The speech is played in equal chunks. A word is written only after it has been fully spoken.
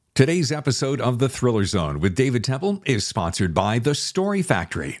Today's episode of The Thriller Zone with David Temple is sponsored by The Story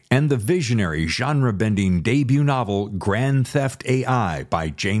Factory and the visionary genre-bending debut novel Grand Theft AI by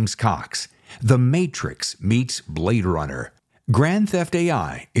James Cox. The Matrix meets Blade Runner. Grand Theft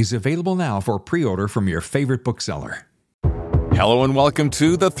AI is available now for pre-order from your favorite bookseller. Hello and welcome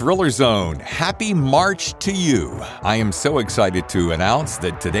to The Thriller Zone. Happy March to you. I am so excited to announce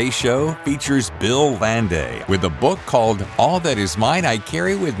that today's show features Bill Landay with a book called All That Is Mine I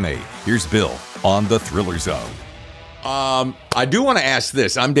Carry With Me. Here's Bill on The Thriller Zone. I do want to ask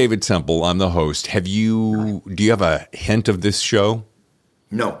this. I'm David Temple. I'm the host. Do you have a hint of this show?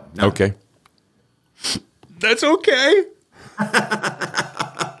 No. Okay. That's okay.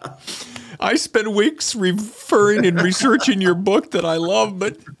 I spend weeks referring and researching your book that I love,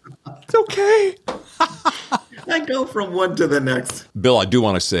 but it's okay. I go from one to the next. Bill, I do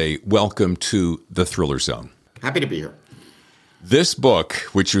want to say welcome to The Thriller Zone. Happy to be here. This book,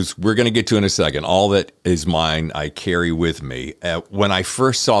 which we're going to get to in a second, All That Is Mine I Carry With Me. When I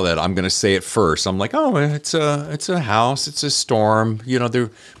first saw that, I'm going to say it first. I'm like, oh, it's a house, it's a storm. You know, there's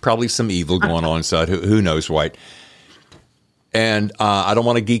probably some evil going on inside. Who knows, right? And I don't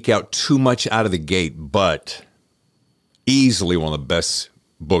want to geek out too much out of the gate, but easily one of the best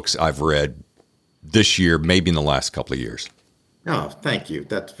books I've read this year, maybe in the last couple of years. Oh, thank you.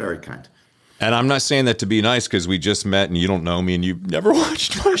 That's very kind. And I'm not saying that to be nice because we just met and you don't know me and you've never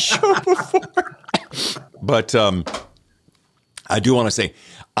watched my show before. But I do want to say,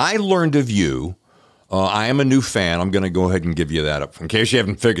 I learned of you. I am a new fan. I'm going to go ahead and give you that up in case you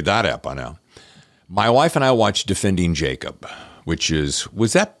haven't figured that out by now. My wife and I watched Defending Jacob,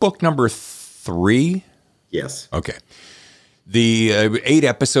 was that book number 3? Yes. Okay. The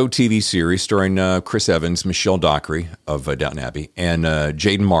 8-episode TV series starring Chris Evans, Michelle Dockery of Downton Abbey, and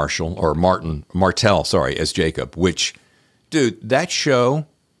Jaden Martell, as Jacob, which, dude, that show,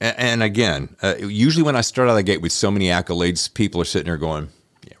 and again, usually when I start out of the gate with so many accolades, people are sitting there going,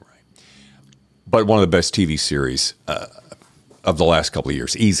 yeah, right. But one of the best TV series of the last couple of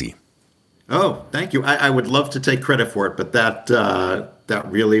years, easy. Oh, thank you. I would love to take credit for it, but that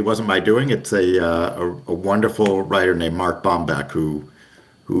really wasn't my doing. It's a wonderful writer named Mark Bombeck who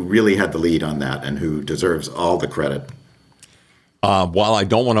really had the lead on that and who deserves all the credit. While I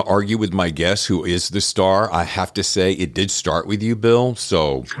don't want to argue with my guest, who is the star, I have to say it did start with you, Bill.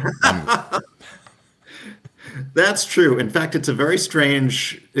 So That's true. In fact, it's a very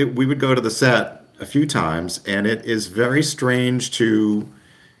strange. We would go to the set a few times, and it is very strange to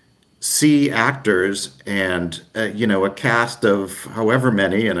see actors and a cast of however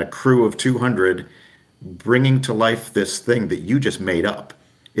many and a crew of 200 bringing to life this thing that you just made up.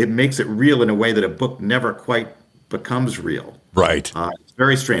 It makes it real in a way that a book never quite becomes real. Right. It's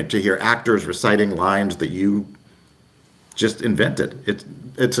very strange to hear actors reciting lines that you just invented.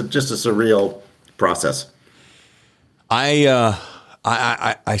 It's just a surreal process.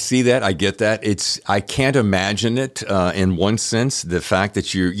 I see that. I get that. I can't imagine it in one sense. The fact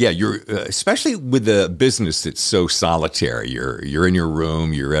that you're especially with a business that's so solitary. You're in your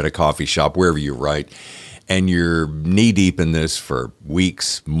room, you're at a coffee shop, wherever you write, and you're knee deep in this for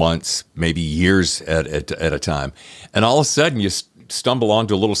weeks, months, maybe years at a time. And all of a sudden you stumble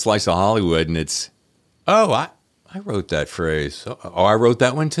onto a little slice of Hollywood and it's, oh, I wrote that phrase. Oh, I wrote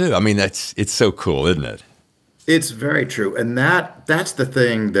that one too. I mean, it's so cool, isn't it? It's very true. And that's the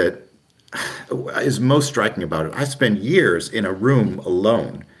thing that is most striking about it. I spend years in a room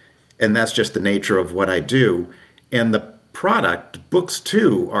alone, and that's just the nature of what I do. And the product, books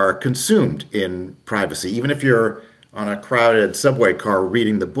too, are consumed in privacy. Even if you're on a crowded subway car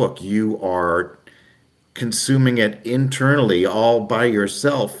reading the book, you are consuming it internally all by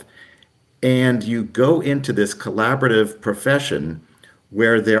yourself. And you go into this collaborative profession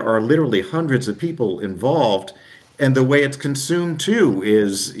where there are literally hundreds of people involved. And the way it's consumed, too,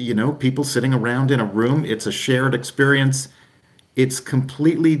 is, people sitting around in a room. It's a shared experience. It's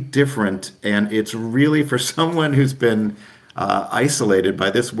completely different. And it's really, for someone who's been isolated by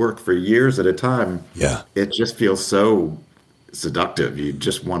this work for years at a time, yeah, it just feels so seductive. You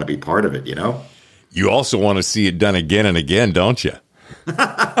just want to be part of it, You also want to see it done again and again, don't you?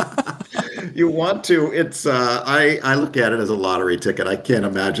 You want to. It's I look at it as a lottery ticket. I can't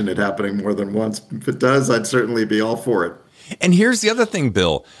imagine it happening more than once. If it does, I'd certainly be all for it. And here's the other thing,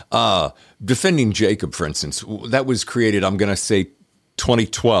 Bill. Defending Jacob, for instance, that was created, I'm going to say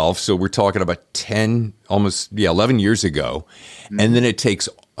 2012. So we're talking about 11 years ago. Mm-hmm. And then it takes,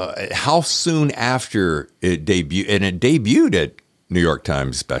 how soon after it debuted? And it debuted at New York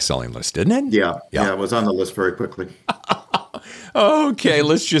Times bestselling list, didn't it? Yeah, it was on the list very quickly. Okay,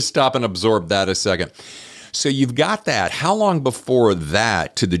 let's just stop and absorb that a second. So you've got that. How long before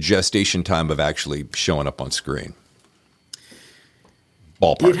that to the gestation time of actually showing up on screen?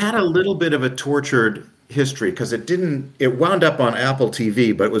 Ballpark. It had a little bit of a tortured history because it wound up on Apple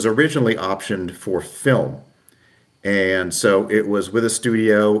TV, but it was originally optioned for film. And so it was with a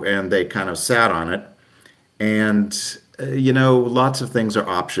studio and they kind of sat on it. And, lots of things are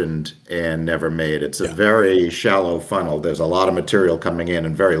optioned and never made. It's a very shallow funnel. There's a lot of material coming in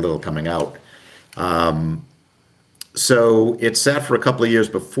and very little coming out. So it sat for a couple of years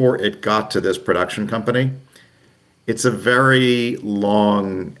before it got to this production company. It's a very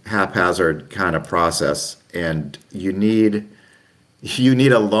long, haphazard kind of process, and you need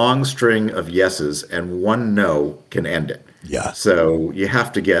a long string of yeses, and one no can end it. Yeah. So you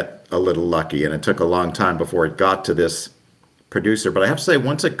have to get a little lucky, and it took a long time before it got to this producer. But I have to say,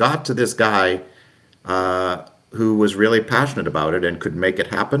 once it got to this guy who was really passionate about it and could make it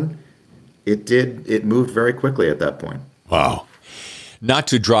happen, it moved very quickly at that point. Wow. Not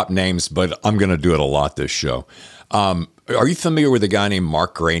to drop names, but I'm going to do it a lot this show. Are you familiar with a guy named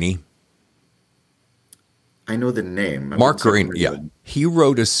Mark Graney? I know the name. Mark Graney, yeah. He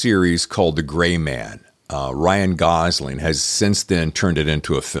wrote a series called The Gray Man. Ryan Gosling has since then turned it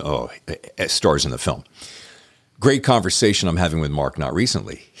into stars in the film. Great conversation I'm having with Mark not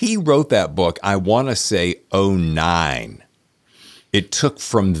recently. He wrote that book, I want to say, 2009. It took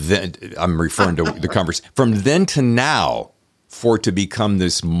from then, I'm referring to the conversation, from then to now for it to become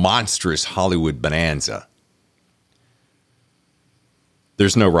this monstrous Hollywood bonanza.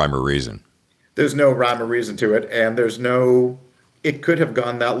 There's no rhyme or reason. There's no rhyme or reason to it, and it could have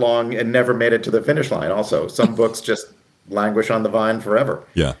gone that long and never made it to the finish line also. Some books just languish on the vine forever.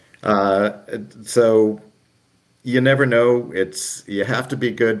 Yeah. So you never know. You have to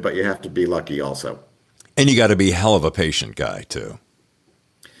be good, but you have to be lucky also. And you got to be a hell of a patient guy, too.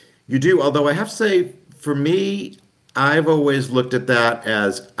 You do, although I have to say, for me, I've always looked at that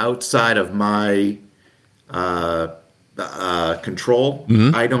as outside of my control.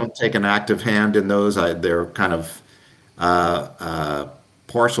 Mm-hmm. I don't take an active hand in those. They're kind of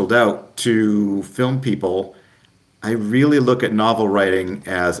parceled out to film people. I really look at novel writing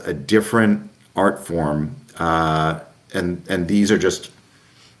as a different art form, and these are just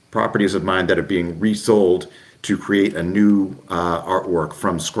properties of mine that are being resold to create a new artwork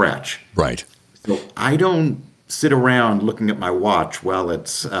from scratch. Right. So I don't sit around looking at my watch while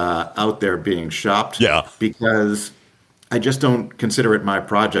it's out there being shopped. Yeah. Because I just don't consider it my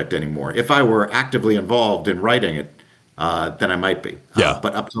project anymore. If I were actively involved in writing it, then I might be. Yeah.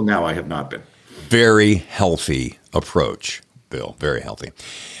 But up till now, I have not been. Very healthy approach, Bill. Very healthy.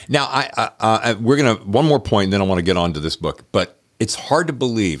 Now, we're going to, one more point, and then I want to get on to this book. But it's hard to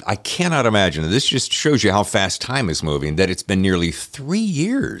believe. I cannot imagine. This just shows you how fast time is moving, that it's been nearly 3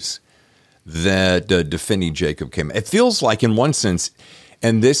 years that Defending Jacob came. It feels like, in one sense,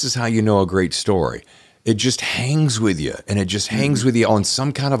 and this is how you know a great story, it just hangs with you, and it just hangs with you on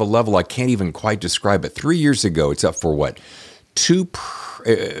some kind of a level I can't even quite describe it. 3 years ago, it's up for what? Two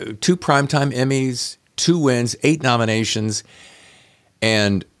Primetime Emmys, 2 wins, 8 nominations,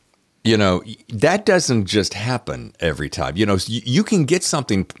 and that doesn't just happen every time. You can get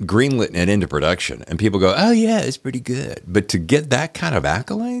something greenlit and into production, and people go, "Oh yeah, it's pretty good." But to get that kind of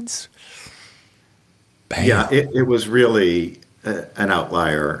accolades, bam. Yeah, it was really an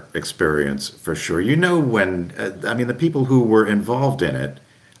outlier experience for sure. When the people who were involved in it,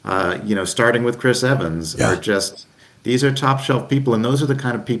 starting with Chris Evans, are just, these are top shelf people, and those are the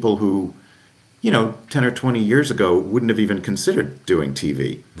kind of people who, 10 or 20 years ago wouldn't have even considered doing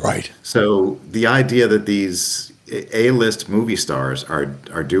TV. Right. So the idea that these A-list movie stars are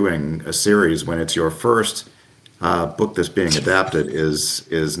doing a series when it's your first book that's being adapted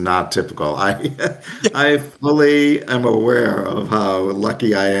is not typical. I fully am aware of how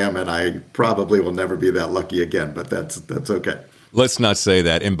lucky I am, and I probably will never be that lucky again, but that's okay. Let's not say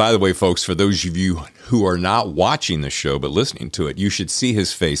that. And by the way, folks, for those of you who are not watching the show but listening to it, you should see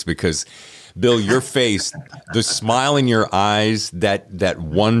his face, because Bill, your face, the smile in your eyes, that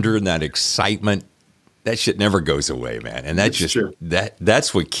wonder, that excitement, that shit never goes away, man. And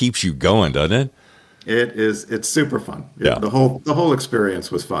that's what keeps you going, doesn't it? It's super fun. Yeah. The whole experience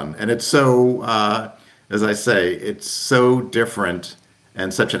was fun. And it's so, as I say, it's so different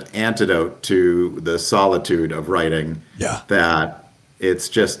and such an antidote to the solitude of writing that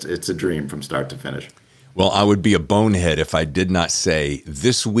it's a dream from start to finish. Well, I would be a bonehead if I did not say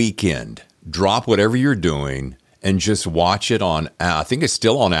this weekend, drop whatever you're doing and just watch it on, I think it's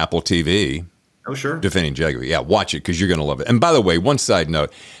still on Apple TV. Oh, sure. Defending Jacob. Yeah, watch it because you're going to love it. And by the way, one side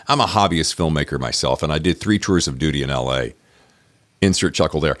note, I'm a hobbyist filmmaker myself, and I did 3 tours of duty in L.A. Insert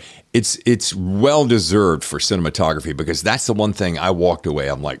chuckle there. It's well deserved for cinematography, because that's the one thing I walked away.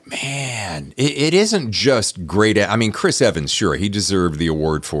 I'm like, man, it isn't just great. I mean, Chris Evans, sure, he deserved the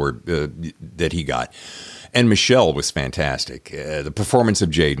award for that he got, and Michelle was fantastic. The performance of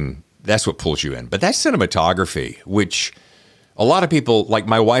Jaden, that's what pulls you in. But that's cinematography, which a lot of people, like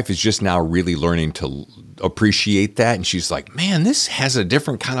my wife, is just now really learning to appreciate that, and she's like, man, this has a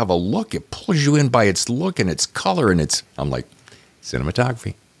different kind of a look. It pulls you in by its look and its color, and I'm like,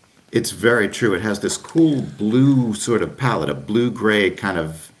 cinematography. It's very true. It has this cool blue sort of palette, a blue-gray kind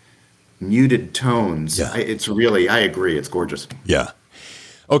of muted tones. Yeah. I agree. It's gorgeous. Yeah.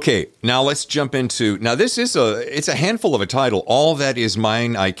 Okay, now let's jump into, now this is it's a handful of a title. All That Is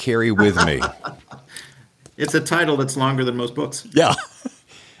Mine I Carry With Me. It's a title that's longer than most books. Yeah.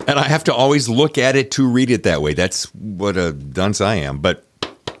 And I have to always look at it to read it that way. That's what a dunce I am. But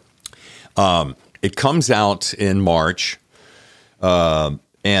it comes out in March. And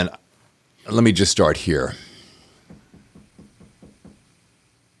let me just start here,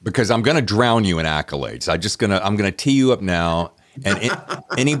 because I'm going to drown you in accolades. I'm going to tee you up now. And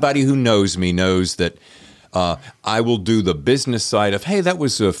anybody who knows me knows that I will do the business side of, hey, that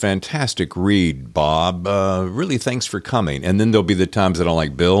was a fantastic read, Bob. Really, thanks for coming. And then there'll be the times that I'm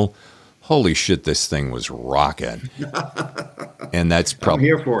like, Bill, holy shit, this thing was rocking. And that's probably,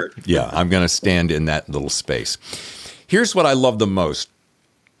 I'm here for it. Yeah, I'm going to stand in that little space. Here's what I love the most.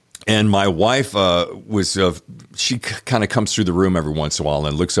 And my wife she kind of comes through the room every once in a while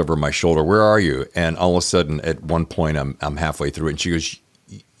and looks over my shoulder. Where are you? And all of a sudden, at one point, I'm halfway through it, and she goes,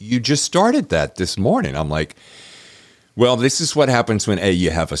 you just started that this morning. I'm like, well, this is what happens when A, you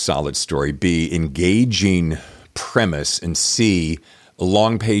have a solid story, B, engaging premise, and C,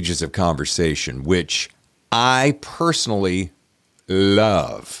 long pages of conversation, which I personally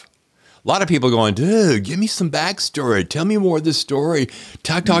love. A lot of people going, dude, give me some backstory. Tell me more of this story.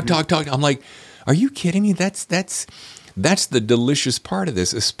 Talk. I'm like, are you kidding me? That's the delicious part of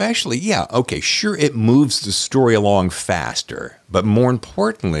this, especially, yeah, okay, sure, it moves the story along faster, but more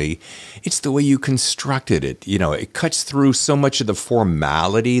importantly, it's the way you constructed it. You know, it cuts through so much of the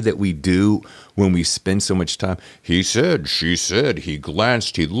formality that we do when we spend so much time. He said, she said, he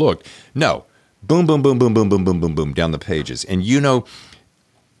glanced, he looked. No, boom, boom, boom, boom, boom, boom, boom, boom, boom, down the pages. And you know,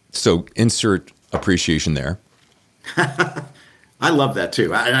 so insert appreciation there. I love that too.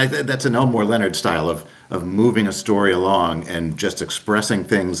 That's an Elmore Leonard style of moving a story along and just expressing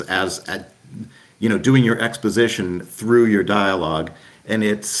things doing your exposition through your dialogue. And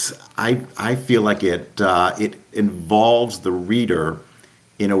I feel like it involves the reader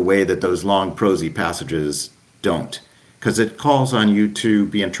in a way that those long prosy passages don't, because it calls on you to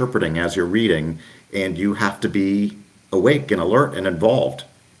be interpreting as you're reading, and you have to be awake and alert and involved.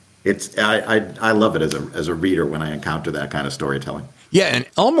 I love it as a reader when I encounter that kind of storytelling. Yeah, and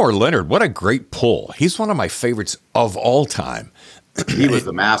Elmore Leonard, what a great pull. He's one of my favorites of all time. He was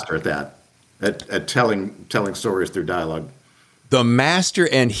the master at that, at telling stories through dialogue. The master,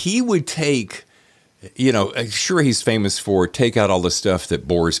 and he would take, sure, he's famous for take out all the stuff that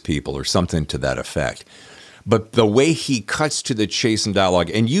bores people or something to that effect. But the way he cuts to the chase in dialogue,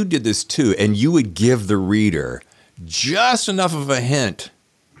 and you did this too, and you would give the reader just enough of a hint,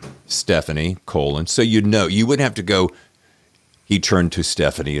 Stephanie, so you wouldn't have to go, he turned to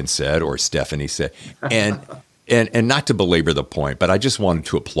Stephanie and said, or Stephanie said, and not to belabor the point, but I just wanted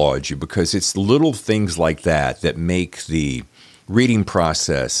to applaud you, because it's little things like that make the reading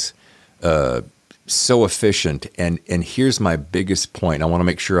process so efficient. And here's my biggest point. I want to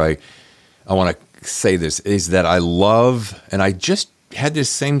make sure I want to say this, is that I love, and I just had this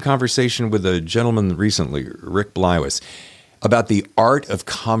same conversation with a gentleman recently, Rick Blywis, about the art of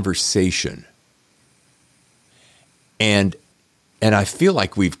conversation. And I feel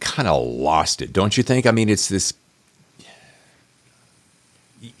like we've kind of lost it, don't you think? I mean, it's this,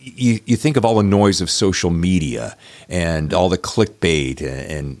 you think of all the noise of social media and all the clickbait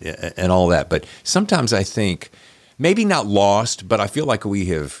and all that, but sometimes I think, maybe not lost, but I feel like we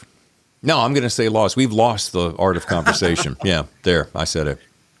have, no, I'm going to say lost. We've lost the art of conversation. Yeah, there, I said it.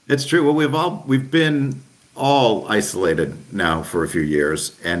 It's true. Well, we've been all isolated now for a few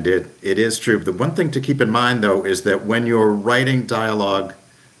years, and it is true. The one thing to keep in mind, though, is that when you're writing dialogue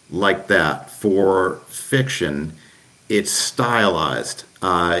like that for fiction, it's stylized.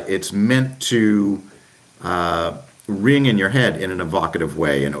 It's meant to ring in your head in an evocative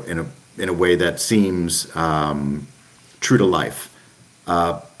way, in a way that seems true to life.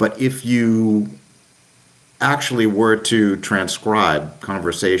 But if you actually were to transcribe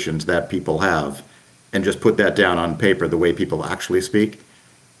conversations that people have and just put that down on paper the way people actually speak,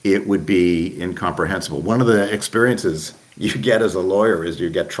 it would be incomprehensible. One of the experiences you get as a lawyer is you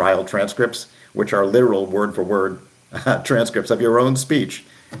get trial transcripts, which are literal word for word transcripts of your own speech.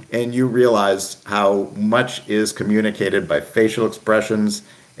 And you realize how much is communicated by facial expressions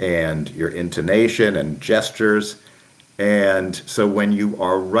and your intonation and gestures. And so when you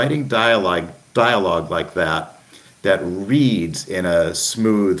are writing dialogue like that, that reads in a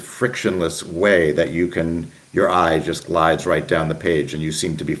smooth, frictionless way that your eye just glides right down the page and you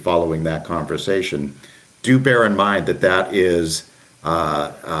seem to be following that conversation. Do bear in mind that that is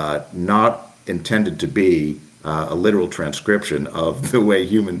not intended to be a literal transcription of the way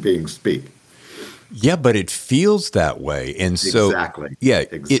human beings speak. Yeah, but it feels that way. And so, Exactly. yeah,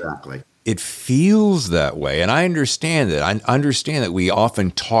 Exactly. it feels that way. And I understand that. I understand that we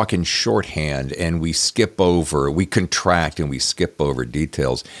often talk in shorthand and we contract and we skip over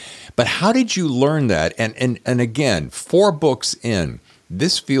details. But how did you learn that? And again, 4 books in,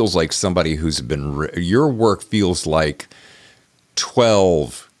 this feels like somebody who's your work feels like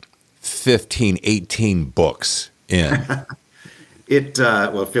 12, 15, 18 books in. It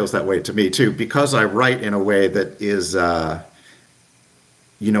well, it feels that way to me too, because I write in a way that is, I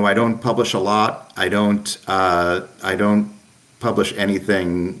don't publish a lot. I don't publish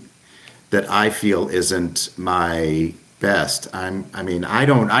anything that I feel isn't my best.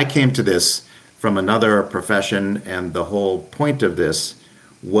 I came to this from another profession, and the whole point of this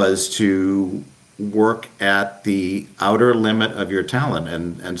was to work at the outer limit of your talent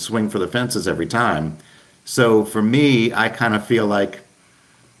and swing for the fences every time. So for me, I kind of feel like,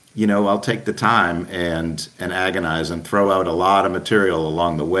 I'll take the time and agonize and throw out a lot of material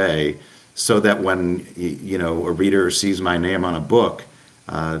along the way so that when, a reader sees my name on a book,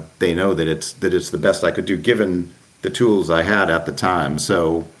 they know that it's the best I could do given the tools I had at the time.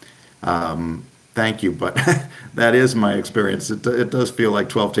 So, thank you, but that is my experience. It does feel like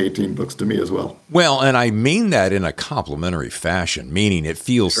 12 to 18 books to me as well. Well, and I mean that in a complimentary fashion, meaning it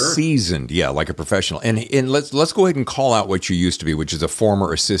feels Sure. seasoned, yeah, like a professional. And let's go ahead and call out what you used to be, which is a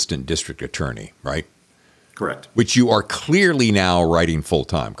former assistant district attorney, right? Correct. Which you are clearly now writing full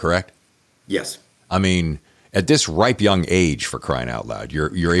time, correct? Yes. I mean, at this ripe young age, for crying out loud,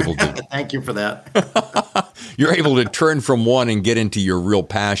 you're able to Thank you for that. you're able to turn from one and get into your real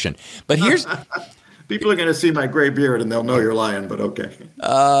passion. But here's People are going to see my gray beard and they'll know you're lying, but okay.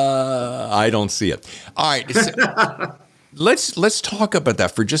 I don't see it. All right. So let's talk about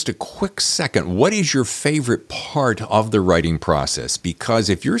that for just a quick second. What is your favorite part of the writing process? Because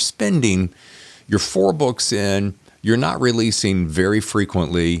if you're spending your 4 books in, you're not releasing very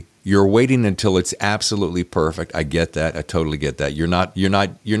frequently. You're waiting until it's absolutely perfect. I get that. I totally get that. You're not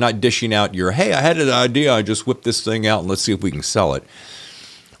dishing out hey, I had an idea. I just whipped this thing out and let's see if we can sell it.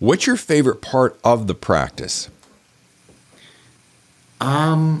 What's your favorite part of the practice?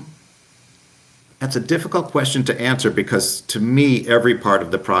 That's a difficult question to answer because to me, every part of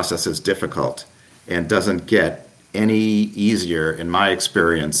the process is difficult and doesn't get any easier in my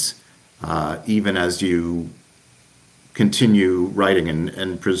experience, even as you continue writing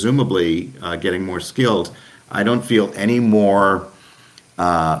and presumably getting more skilled. I don't feel any more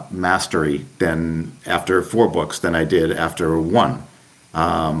mastery than after 4 books than I did after 1.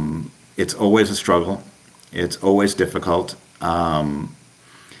 It's always a struggle. It's always difficult. And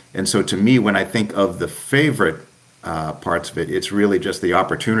so to me, when I think of the favorite parts of it, it's really just the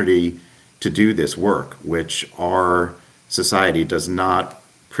opportunity to do this work, which our society does not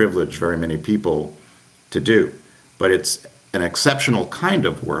privilege very many people to do. But it's an exceptional kind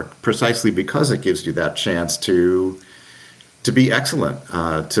of work precisely because it gives you that chance to be excellent,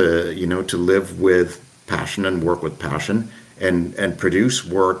 to live with passion and work with passion and produce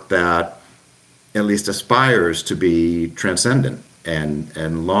work that at least aspires to be transcendent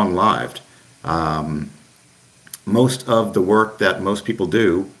and long-lived. Most of the work that most people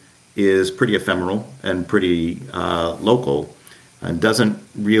do is pretty ephemeral and pretty local and doesn't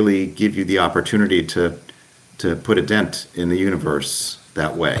really give you the opportunity to put a dent in the universe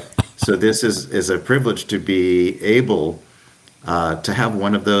that way. So this is a privilege to be able to have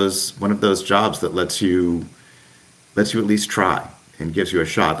one of those jobs that lets you at least try and gives you a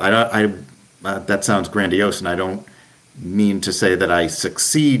shot. That sounds grandiose, and I don't mean to say that I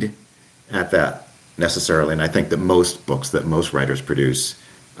succeed at that necessarily. And I think that most books that most writers produce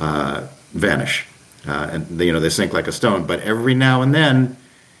vanish, and they sink like a stone. But every now and then,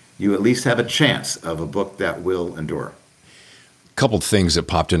 you at least have a chance of a book that will endure. Couple of things that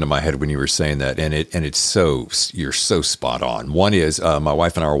popped into my head when you were saying that, and you're so spot on. One is my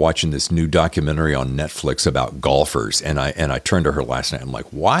wife and I were watching this new documentary on Netflix about golfers, and I turned to her last night. I'm like,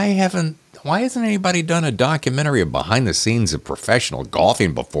 why haven't why hasn't anybody done a documentary of behind the scenes of professional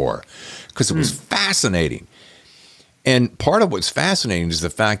golfing before? Because it was fascinating. And part of what's fascinating is the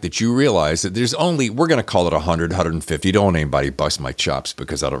fact that you realize that there's only, we're going to call it 100, 150. Don't want anybody bust my chops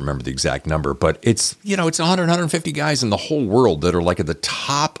because I don't remember the exact number, but it's, it's 100, 150 guys in the whole world that are like at the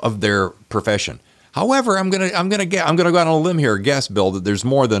top of their profession. However, I'm going to go out on a limb here, guess, Bill, that there's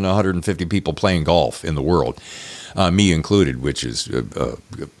more than 150 people playing golf in the world, me included, which is a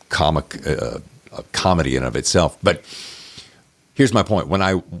comedy in of itself. But here's my point. When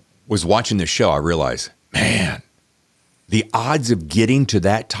I was watching this show, I realized, man, the odds of getting to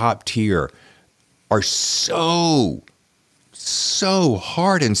that top tier are so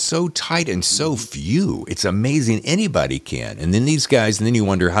hard and so tight and so few. It's amazing anybody can. And then these guys, and then you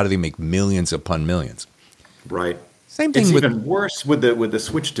wonder, how do they make millions upon millions? Right. Same thing it's with... even worse with the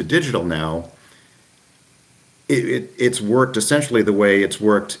switch to digital now. It's worked essentially the way it's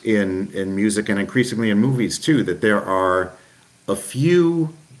worked in music and increasingly in movies too, that there are a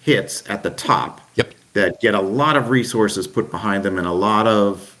few hits at the top that get a lot of resources put behind them and a lot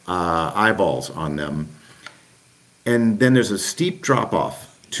of eyeballs on them. And then there's a steep drop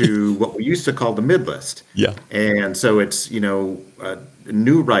off to what we used to call the mid list. Yeah. And so it's,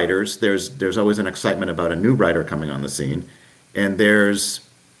 new writers, there's always an excitement about a new writer coming on the scene. And there's,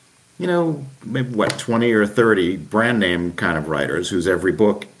 maybe 20 or 30 brand name kind of writers whose every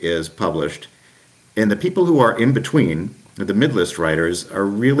book is published. And the people who are in between, the mid list writers, are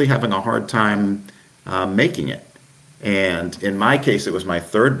really having a hard time making it. And in my case, it was my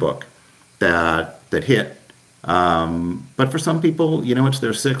third book that hit. But for some people, it's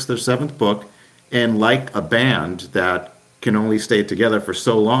their sixth or seventh book. And like a band that can only stay together for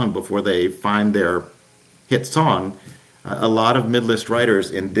so long before they find their hit song, a lot of mid-list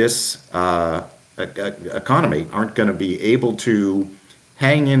writers in this economy aren't going to be able to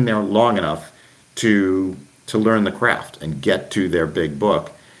hang in there long enough to learn the craft and get to their big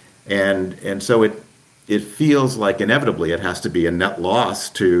book. And so it feels like inevitably it has to be a net loss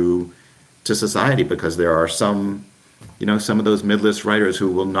to society, because there are some of those mid-list writers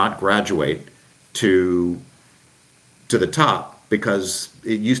who will not graduate to the top, because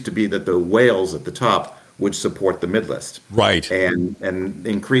it used to be that the whales at the top would support the mid-list. Right. And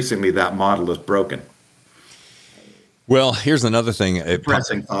increasingly that model is broken. Well, here's another thing.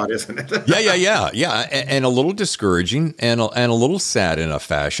 Depressing thought, isn't it? Yeah. And a little discouraging and a little sad in a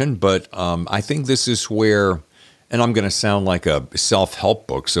fashion. But I think this is where, and I'm going to sound like a self-help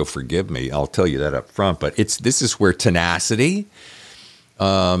book, so forgive me. I'll tell you that up front. But this is where tenacity,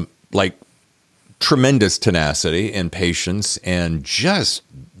 like tremendous tenacity and patience, and just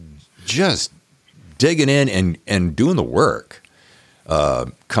digging in and doing the work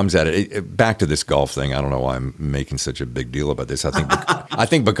comes at it. Back to this golf thing. I don't know why I'm making such a big deal about this. I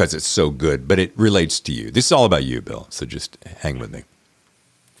think because it's so good, but it relates to you. This is all about you, Bill. So just hang with me.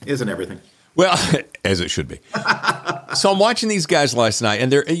 Isn't everything? Well, as it should be. So I'm watching these guys last night,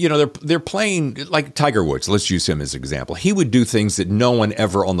 and they're playing like Tiger Woods. Let's use him as an example. He would do things that no one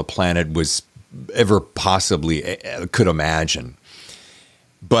ever on the planet was ever possibly could imagine.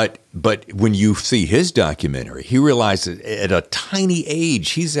 But when you see his documentary, he realizes at a tiny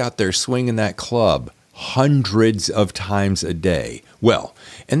age, he's out there swinging that club hundreds of times a day. Well,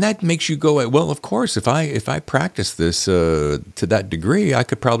 and that makes you go, well, of course, if I practice this to that degree, I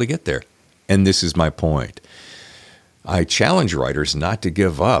could probably get there. And this is my point. I challenge writers not to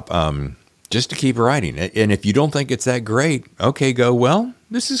give up, just to keep writing. And if you don't think it's that great, okay, go, well,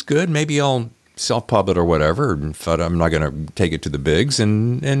 this is good. Maybe I'll self-pub it or whatever, but I'm not going to take it to the bigs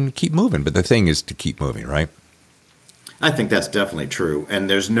and keep moving. But the thing is to keep moving, right? I think that's definitely true. And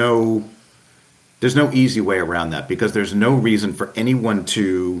there's no easy way around that, because there's no reason for anyone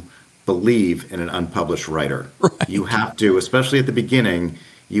to believe in an unpublished writer. Right. You have to, especially at the beginning,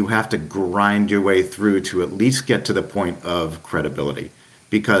 you have to grind your way through to at least get to the point of credibility,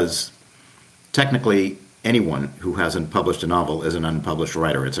 because technically anyone who hasn't published a novel is an unpublished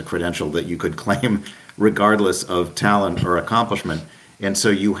writer. It's a credential that you could claim regardless of talent or accomplishment. And so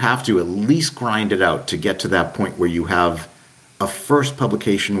you have to at least grind it out to get to that point where you have a first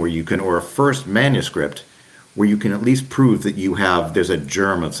publication where you can, or a first manuscript where you can at least prove that there's a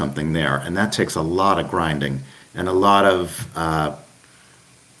germ of something there. And that takes a lot of grinding and a lot of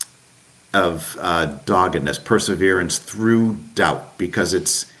doggedness, perseverance through doubt, because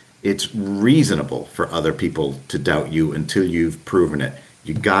it's reasonable for other people to doubt you until you've proven it.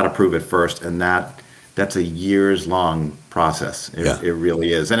 You got to prove it first, and that's a years-long process. It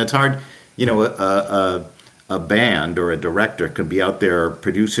really is, and it's hard. A band or a director can be out there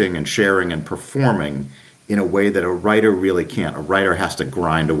producing and sharing and performing in a way that a writer really can't. A writer has to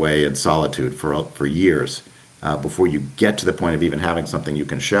grind away in solitude for years before you get to the point of even having something you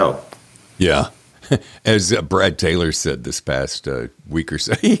can show. Yeah. As Brad Taylor said this past week or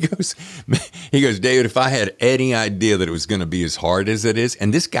so, he goes, David, if I had any idea that it was going to be as hard as it is,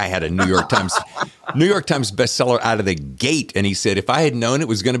 and this guy had a New York Times bestseller out of the gate, and he said, if I had known it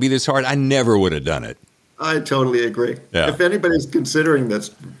was going to be this hard, I never would have done it. I totally agree. Yeah. If anybody's considering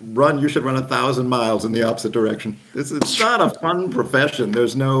this, you should run 1,000 miles in the opposite direction. It's not a fun profession.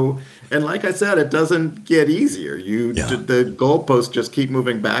 There's no, and like I said, it doesn't get easier. The goalposts just keep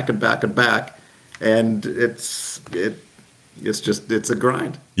moving back and back and back. And it's a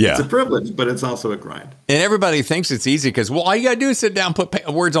grind. Yeah. It's a privilege, but it's also a grind. And everybody thinks it's easy because, all you got to do is sit down, put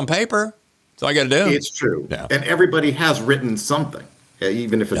words on paper. That's all you got to do. It's true. Yeah. And everybody has written something,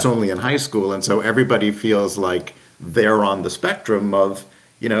 even if it's only in high school. And so everybody feels like they're on the spectrum of,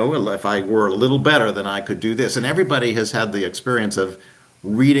 well, if I were a little better, then I could do this. And everybody has had the experience of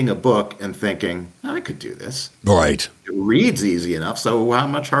reading a book and thinking, I could do this. Right. It reads easy enough, so how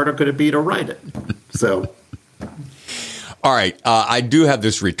much harder could it be to write it? So, all right. I do have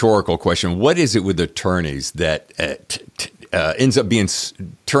this rhetorical question. What is it with attorneys that ends up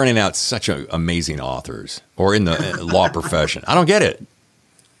turning out such amazing authors, or in the law profession? I don't get it.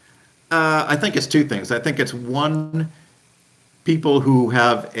 I think it's two things. I think it's one, people who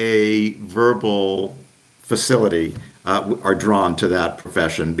have a verbal facility are drawn to that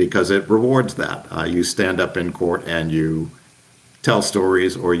profession because it rewards that. You stand up in court and you tell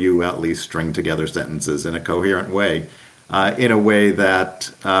stories, or you at least string together sentences in a coherent way, in a way that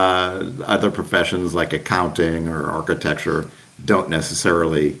other professions like accounting or architecture don't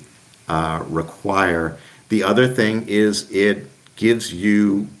necessarily require. The other thing is it gives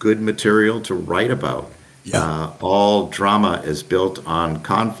you good material to write about. Yeah. All drama is built on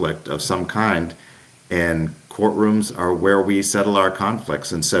conflict of some kind, and courtrooms are where we settle our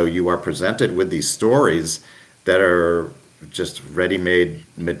conflicts. And so you are presented with these stories that are just ready-made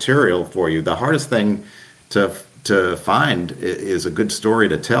material for you. The hardest thing to find is a good story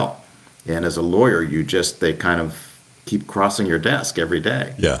to tell. And as a lawyer, they kind of keep crossing your desk every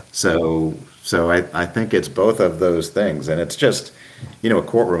day. Yeah. So I think it's both of those things. And it's just, a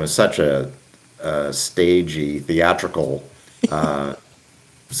courtroom is such a stagey, theatrical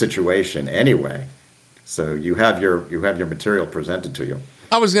situation anyway. So you have your material presented to you.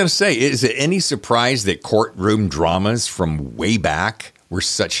 I was going to say, is it any surprise that courtroom dramas from way back were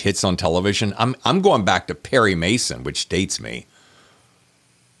such hits on television? I'm going back to Perry Mason, which dates me.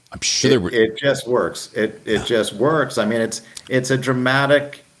 I'm sure it just works. It just works. I mean, it's a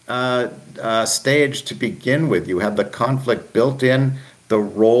dramatic stage to begin with. You have the conflict built in. The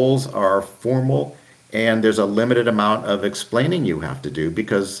roles are formal, and there's a limited amount of explaining you have to do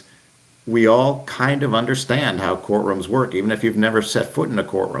because we all kind of understand how courtrooms work, even if you've never set foot in a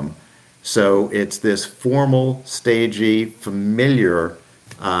courtroom. So it's this formal, stagey, familiar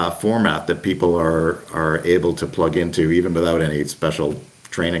format that people are able to plug into, even without any special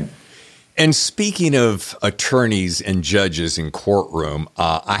training. And speaking of attorneys and judges in courtroom,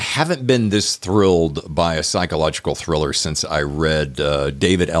 I haven't been this thrilled by a psychological thriller since I read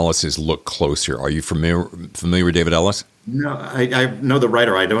David Ellis's Look Closer. Are you familiar with David Ellis? No, I know the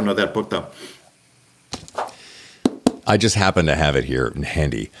writer. I don't know that book, though. I just happen to have it here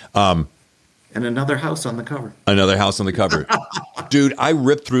handy. And another house on the cover. Another house on the cover. Dude, I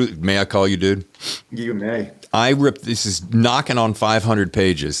ripped through. May I call you dude? You may. This is knocking on 500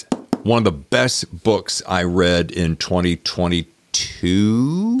 pages. One of the best books I read in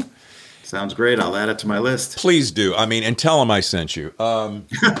 2022. Sounds great. I'll add it to my list. Please do. I mean, and tell them I sent you. No,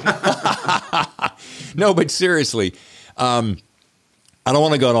 but seriously, I don't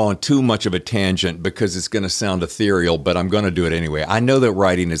want to go on too much of a tangent because it's going to sound ethereal, but I'm going to do it anyway. I know that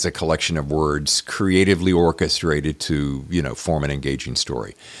writing is a collection of words creatively orchestrated to, form an engaging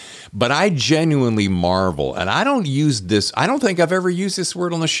story. But I genuinely marvel, and I don't think I've ever used this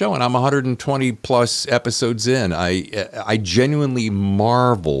word on the show, and I'm 120 plus episodes in. I genuinely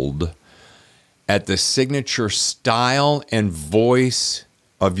marveled at the signature style and voice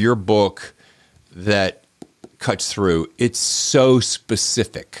of your book that cuts through. It's so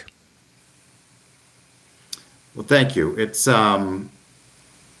specific. Well, thank you. It's a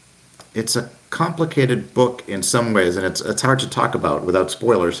complicated book in some ways, and it's hard to talk about without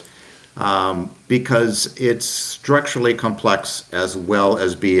spoilers. Because it's structurally complex as well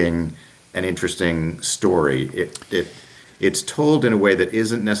as being an interesting story. It's told in a way that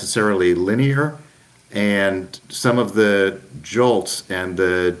isn't necessarily linear, and some of the jolts and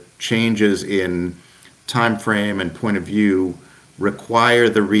the changes in time frame and point of view require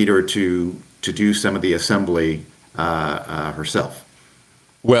the reader to to do some of the assembly herself.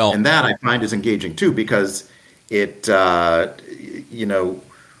 Well, And that I find is engaging too, because it,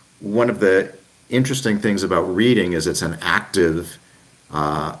 one of the interesting things about reading is it's an active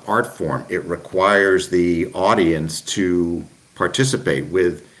art form. It requires the audience to participate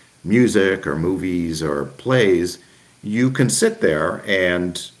with music or movies or plays. You can sit there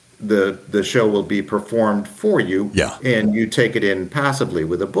and the show will be performed for you, yeah. and you take it in passively.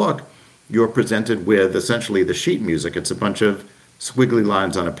 With a book, you're presented with essentially the sheet music. It's a bunch of squiggly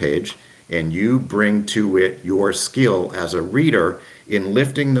lines on a page, and you bring to it your skill as a reader in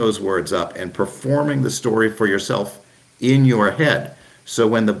lifting those words up and performing the story for yourself in your head. So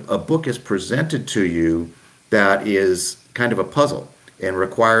when a book is presented to you that is kind of a puzzle and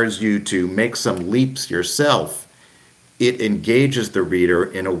requires you to make some leaps yourself, it engages the reader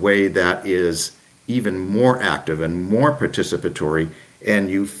in a way that is even more active and more participatory, and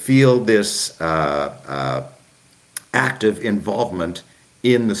you feel this active involvement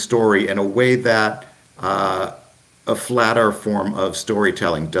in the story in a way that a flatter form of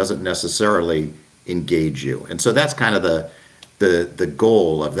storytelling doesn't necessarily engage you. And so that's kind of the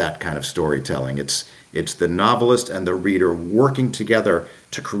goal of that kind of storytelling. It's the novelist and the reader working together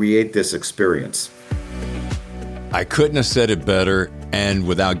to create this experience. I couldn't have said it better and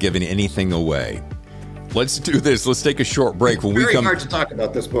without giving anything away. Let's do this. Let's take a short break. When It's very we come, hard to talk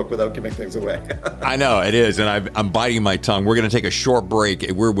about this book without giving things away. I know it is, and I'm biting my tongue. We're going to take a short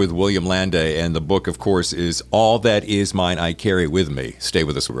break. We're with William Landay, and the book, of course, is All That Is Mine, I Carry With Me. Stay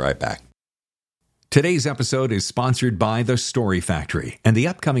with us. We'll be right back. Today's episode is sponsored by The Story Factory and the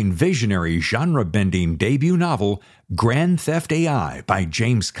upcoming visionary genre-bending debut novel, Grand Theft AI by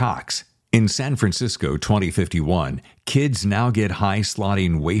James Cox. In San Francisco 2051, kids now get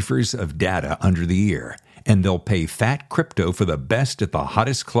high-slotting wafers of data under the ear, and they'll pay fat crypto for the best at the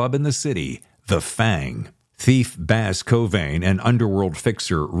hottest club in the city, The Fang. Thief Baz Covain and underworld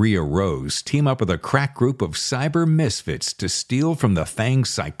fixer Rhea Rose team up with a crack group of cyber misfits to steal from the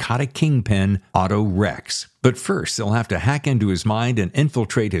Fang's psychotic kingpin, Otto Rex. But first, they'll have to hack into his mind and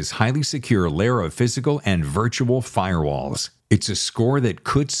infiltrate his highly secure layer of physical and virtual firewalls. It's a score that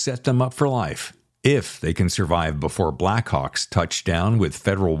could set them up for life, if they can survive before Blackhawks touch down with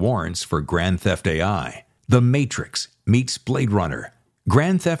federal warrants for Grand Theft AI. The Matrix meets Blade Runner.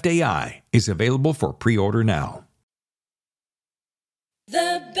 Grand Theft AI is available for pre-order now.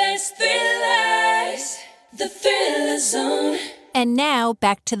 The best thrillers, the Thriller Zone. And now,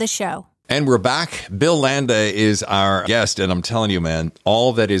 back to the show. And we're back. Bill Landay is our guest, and I'm telling you, man,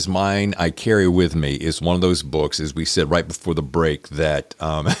 All That Is Mine, I Carry With Me is one of those books, as we said right before the break, that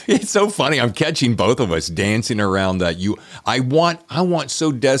it's so funny. I'm catching both of us dancing around that. I want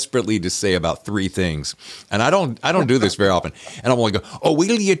so desperately to say about three things, and I don't do this very often. And I'm like, oh, wait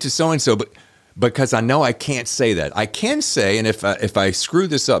till you get to so and so, but because I know I can't say that. I can say, and if I screw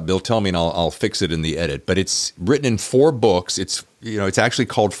this up, Bill, tell me, and I'll fix it in the edit. But it's written in 4 books. It's actually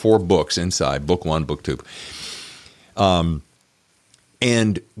called 4 books inside, book 1, book 2. And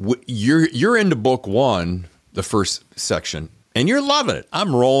you're into book 1, the first section, and you're loving it.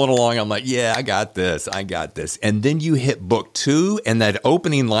 I'm rolling along. I'm like, yeah, I got this. And then you hit book 2, and that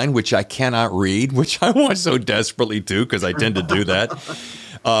opening line, which I cannot read, which I want so desperately to, because I tend to do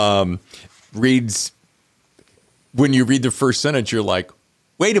that. Reads, when you read the first sentence, you're like,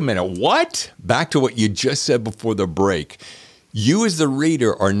 wait a minute, what? Back to what you just said before the break. You as the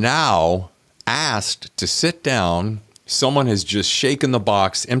reader are now asked to sit down. Someone has just shaken the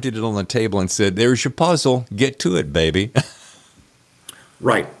box, emptied it on the table, and said, there's your puzzle. Get to it, baby.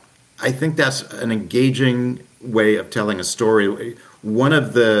 Right. I think that's an engaging way of telling a story. One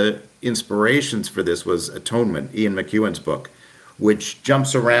of the inspirations for this was Atonement, Ian McEwan's book, which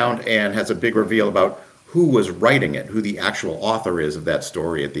jumps around and has a big reveal about who was writing it, who the actual author is of that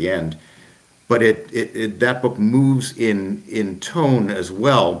story at the end. But that book moves in tone as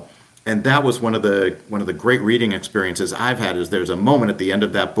well, and that was one of the great reading experiences I've had. Is there's a moment at the end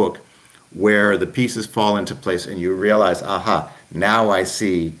of that book where the pieces fall into place, and you realize, aha, now I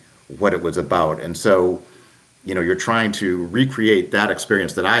see what it was about. And so, you're trying to recreate that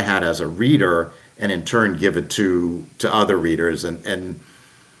experience that I had as a reader, and in turn give it to other readers, and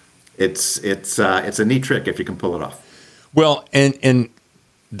it's a neat trick if you can pull it off. Well, and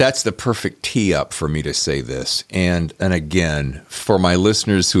that's the perfect tee up for me to say this. And again, for my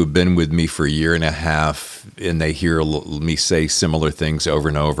listeners who have been with me for a year and a half, and they hear me say similar things over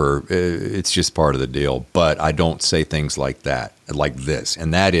and over, it's just part of the deal. But I don't say things like that, like this,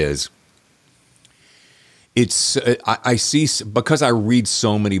 and that is, I see, because I read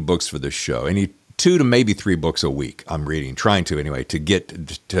so many books for this show, 2 to maybe 3 books a week I'm reading, trying to anyway, to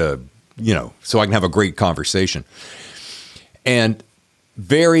get to so I can have a great conversation. And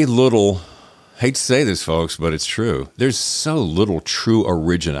very little, hate to say this, folks, but it's true. There's so little true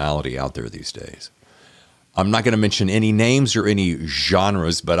originality out there these days. I'm not going to mention any names or any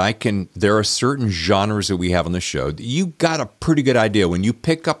genres, but there are certain genres that we have on the show that you got a pretty good idea. When you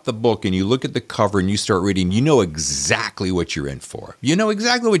pick up the book and you look at the cover and you start reading, you know exactly what you're in for. You know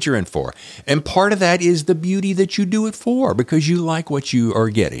exactly what you're in for. And part of that is the beauty that you do it for, because you like what you are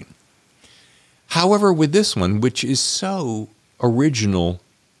getting. However, with this one, which is so original,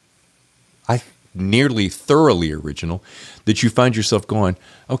 nearly thoroughly original, that you find yourself going,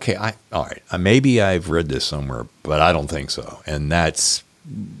 okay, all right, maybe I've read this somewhere, but I don't think so. And that's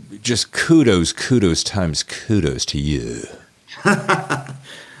just kudos times kudos to you.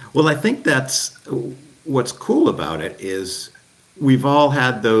 Well, I think that's what's cool about it is we've all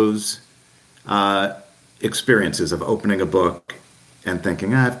had those experiences of opening a book and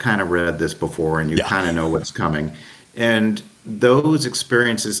thinking, I've kind of read this before, and you kind of know what's coming. And those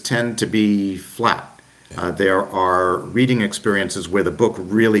experiences tend to be flat. There are reading experiences where the book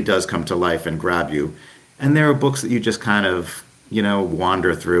really does come to life and grab you. And there are books that you just kind of,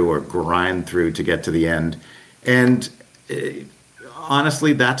 wander through or grind through to get to the end. And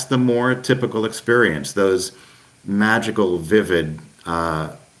honestly, that's the more typical experience. Those magical, vivid,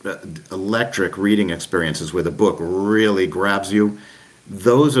 electric reading experiences where the book really grabs you.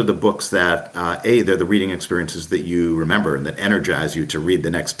 Those are the books that, they're the reading experiences that you remember and that energize you to read the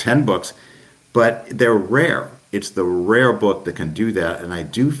next 10 books, but they're rare. It's the rare book that can do that. And I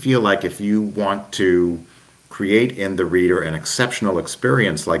do feel like if you want to create in the reader an exceptional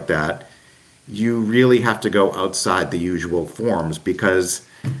experience like that, you really have to go outside the usual forms, because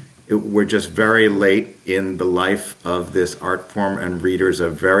we're just very late in the life of this art form, and readers are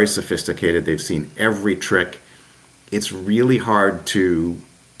very sophisticated. They've seen every trick. It's really hard to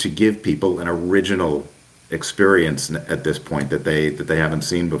give people an original experience at this point that they haven't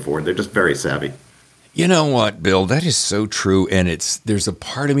seen before. They're just very savvy. You know what, Bill? That is so true, and there's a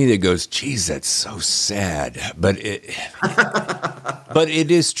part of me that goes, "Geez, that's so sad," but it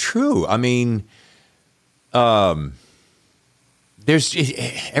is true. I mean,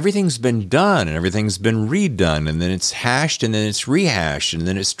 everything's been done and everything's been redone, and then it's hashed, and then it's rehashed, and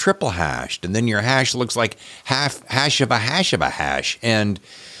then it's triple hashed, and then your hash looks like hash of a hash,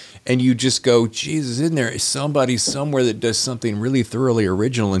 and you just go, Jesus, isn't there somebody somewhere that does something really thoroughly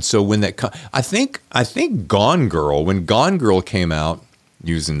original? And so when I think Gone Girl, when Gone Girl came out,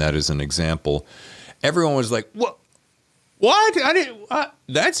 using that as an example, everyone was like, what?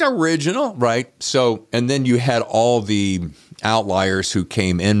 That's original, right? So, and then you had all the outliers who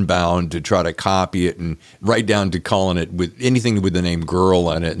came inbound to try to copy it, and right down to calling it with anything with the name girl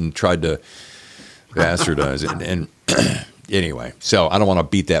in it, and tried to bastardize it. And anyway, so I don't want to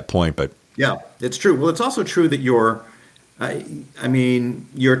beat that point, but yeah, it's true. Well, it's also true that you're trying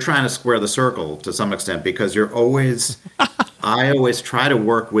to square the circle to some extent, because I always try to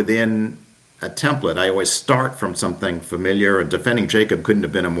work within a template. I always start from something familiar, and Defending Jacob couldn't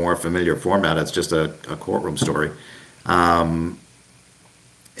have been a more familiar format. It's just a courtroom story. And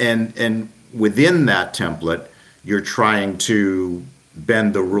within that template, you're trying to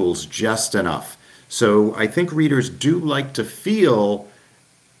bend the rules just enough. So I think readers do like to feel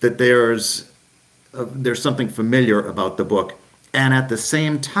that there's something familiar about the book, and at the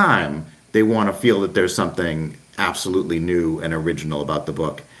same time, they want to feel that there's something absolutely new and original about the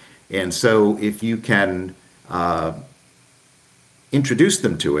book. And so if you can introduce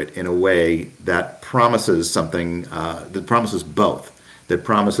them to it in a way that promises something, that promises both, that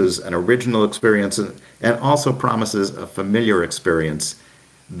promises an original experience and also promises a familiar experience,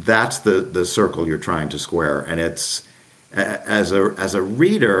 that's the circle you're trying to square. And it's, as a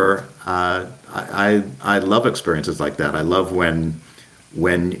reader, I love experiences like that. I love when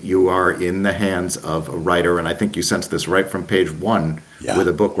you are in the hands of a writer, and I think you sense this right from page one with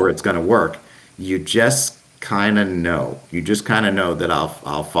a book where it's going to work. You just kind of know. You just kind of know that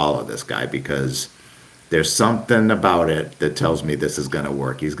I'll follow this guy, because there's something about it that tells me this is going to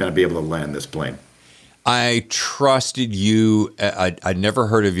work. He's going to be able to land this plane. I trusted you. I'd never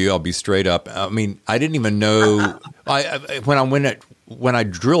heard of you. I'll be straight up. I mean, I didn't even know. When I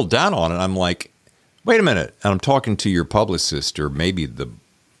drilled down on it, I'm like, wait a minute. And I'm talking to your publicist, or maybe the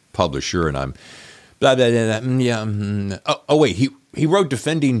publisher, and I'm blah, blah, blah, blah, oh, wait, he wrote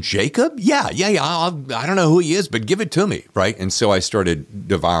Defending Jacob? Yeah. I don't know who he is, but give it to me, right? And so I started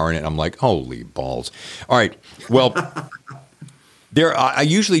devouring it. I'm like, holy balls. All right, well, I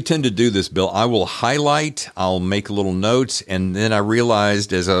usually tend to do this, Bill. I will highlight, I'll make little notes, and then I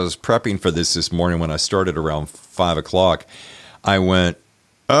realized as I was prepping for this morning, when I started around 5 o'clock, I went,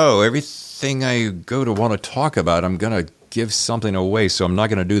 Oh, everything I go to want to talk about, I'm going to give something away, so I'm not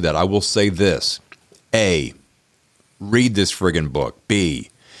going to do that. I will say this. A, read this friggin' book. B,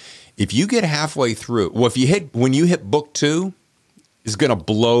 if you get halfway through, well, when you hit book 2, it's going to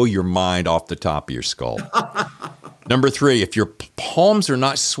blow your mind off the top of your skull. Number 3, if your palms are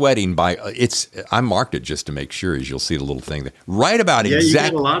not sweating I marked it just to make sure, as you'll see the little thing there. Right about Yeah, you got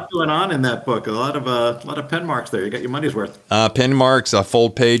exactly. a lot going on in that book. A lot of pen marks there. You got your money's worth. Pen marks,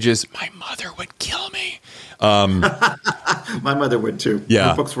 fold pages. My mother would kill me. My mother would too. Yeah.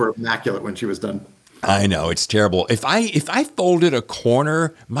 Her books were immaculate when she was done. I know, it's terrible. If I folded a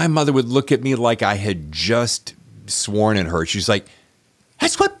corner, my mother would look at me like I had just sworn at her. She's like,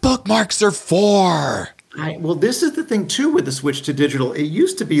 "That's what bookmarks are for." Well, this is the thing too with the switch to digital. It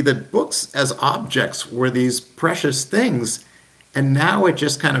used to be that books as objects were these precious things, and now it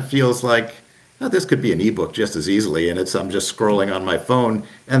just kind of feels like, oh, this could be an ebook just as easily, and I'm just scrolling on my phone,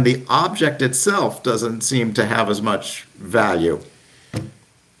 and the object itself doesn't seem to have as much value.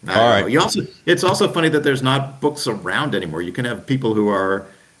 I don't know. It's also funny that there's not books around anymore. You can have people who are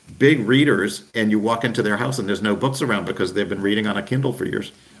big readers, and you walk into their house and there's no books around because they've been reading on a Kindle for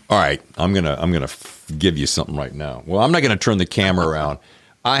years. All right, I'm gonna give you something right now. Well, I'm not gonna turn the camera around.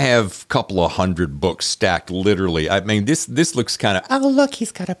 I have a couple of hundred books stacked, literally. I mean, this looks kind of, oh look,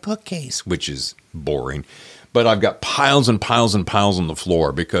 he's got a bookcase, which is boring. But I've got piles and piles and piles on the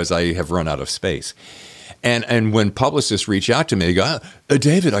floor because I have run out of space. And when publicists reach out to me, they go,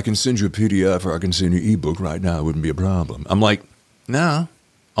 David, I can send you a PDF or I can send you an ebook right now. It wouldn't be a problem. I'm like, no,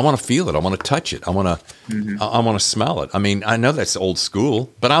 I want to feel it. I want to touch it. I want to smell it. I mean, I know that's old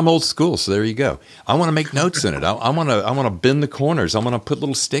school, but I'm old school. So there you go. I want to make notes in it. I want to bend the corners. I want to put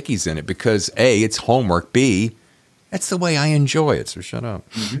little stickies in it because A, it's homework. B, that's the way I enjoy it. So shut up.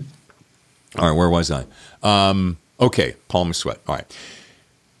 All right. Where was I? Okay. Palm sweat. All right.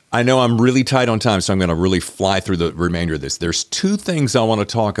 I know I'm really tight on time, so I'm going to really fly through the remainder of this. There's 2 things I want to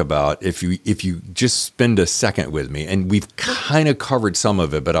talk about if you just spend a second with me, and we've kind of covered some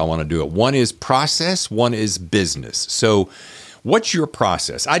of it, but I want to do it. One is process, one is business. So what's your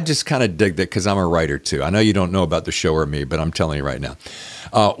process? I just kind of dig that because I'm a writer too. I know you don't know about the show or me, but I'm telling you right now.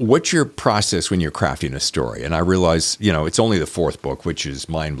 What's your process when you're crafting a story? And I realize, it's only the 4th book, which is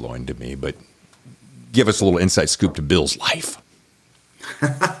mind-blowing to me, but give us a little inside scoop to Bill's life.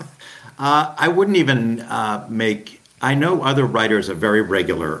 I wouldn't even I know other writers are very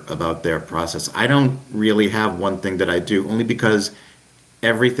regular about their process. I don't really have one thing that I do, only because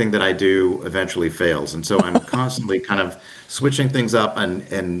everything that I do eventually fails. And so I'm constantly kind of switching things up.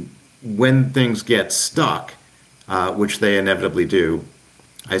 And when things get stuck, which they inevitably do,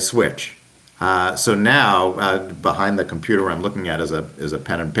 I switch. So now behind the computer I'm looking at is a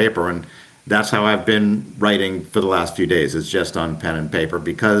pen and paper. And that's how I've been writing for the last few days. It's just on pen and paper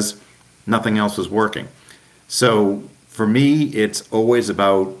because nothing else is working. So for me, it's always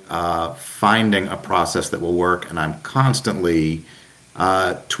about finding a process that will work, and I'm constantly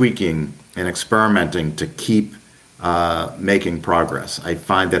tweaking and experimenting to keep making progress. I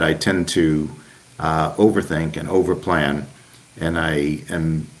find that I tend to overthink and overplan, and I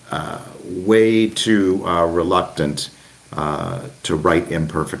am way too reluctant to write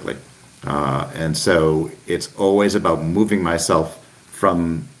imperfectly. And so it's always about moving myself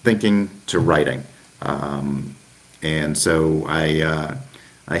from thinking to writing. And so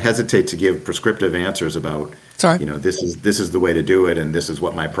I hesitate to give prescriptive answers about, this is the way to do it and this is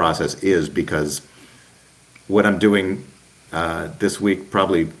what my process is, because what I'm doing this week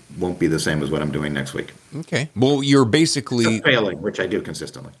probably won't be the same as what I'm doing next week. Okay. Well, you're basically failing, which I do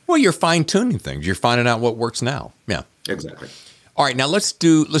consistently. Well, you're fine-tuning things. You're finding out what works now. Yeah. Exactly. All right, now let's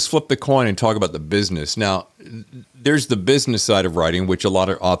flip the coin and talk about the business. Now, there's the business side of writing, which a lot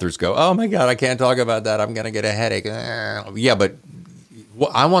of authors go, oh my God, I can't talk about that. I'm going to get a headache. Yeah, but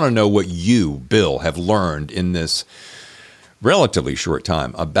I want to know what you, Bill, have learned in this relatively short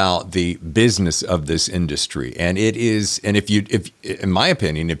time about the business of this industry. And if in my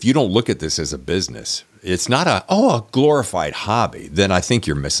opinion, if you don't look at this as a business, it's not a glorified hobby, then I think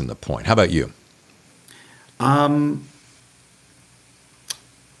you're missing the point. How about you?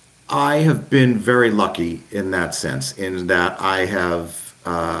 I have been very lucky in that sense, in that I have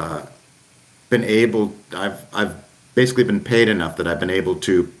been able, I've basically been paid enough that I've been able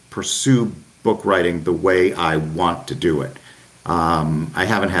to pursue book writing the way I want to do it. I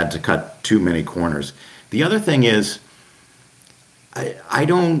haven't had to cut too many corners. The other thing is,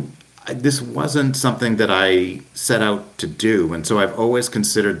 this wasn't something that I set out to do, and so I've always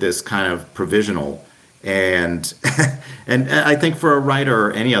considered this kind of provisional. And and I think for a writer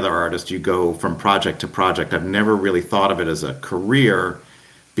or any other artist, you go from project to project. I've never really thought of it as a career,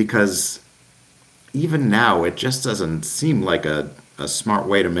 because even now, it just doesn't seem like a smart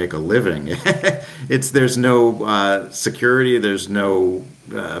way to make a living. There's no security, there's no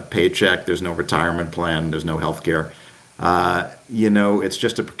paycheck, there's no retirement plan, there's no health care. It's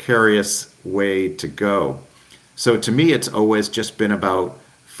just a precarious way to go. So to me, it's always just been about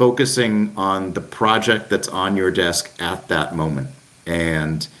focusing on the project that's on your desk at that moment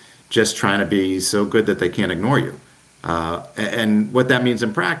and just trying to be so good that they can't ignore you. And what that means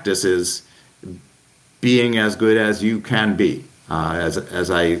in practice is being as good as you can be.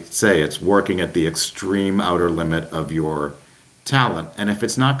 As I say, it's working at the extreme outer limit of your talent. And if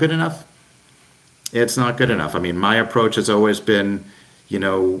it's not good enough, it's not good enough. I mean, my approach has always been,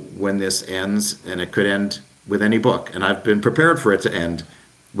 when this ends, and it could end with any book, and I've been prepared for it to end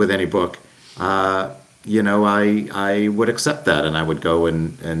with any book, I would accept that, and I would go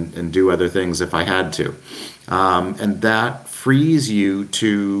and do other things if I had to. And that frees you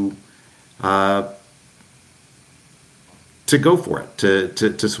to go for it,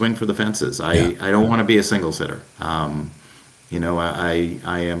 to swing for the fences. I don't want to be a single sitter. I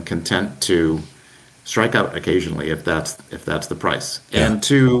am content to strike out occasionally if that's the price, and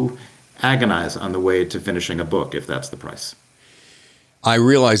to agonize on the way to finishing a book if that's the price. I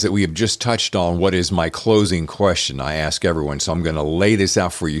realize that we have just touched on what is my closing question I ask everyone, so I'm going to lay this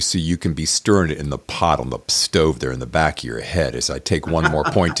out for you so you can be stirring it in the pot on the stove there in the back of your head as I take one more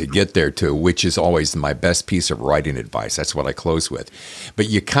point to get there to, which is always my best piece of writing advice. That's what I close with. But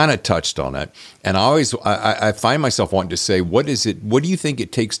you kind of touched on it, and I find myself wanting to say, what do you think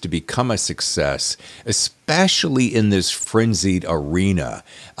it takes to become a success, especially in this frenzied arena?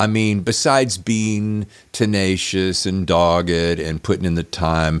 I mean, besides being tenacious and dogged and putting in the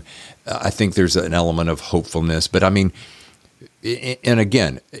time, I think there's an element of hopefulness. But I mean, and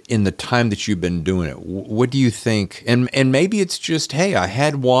again, in the time that you've been doing it, what do you think? And maybe it's just, hey, I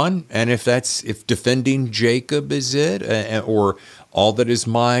had one, and if defending Jacob is it, or All That Is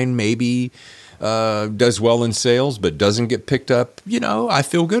Mine maybe does well in sales but doesn't get picked up, I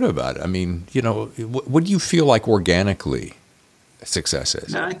feel good about it. I mean, what do you feel like organically success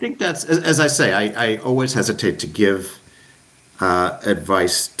is? I think that's, as I say, I always hesitate to give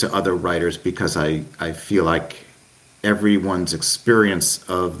advice to other writers because I feel like everyone's experience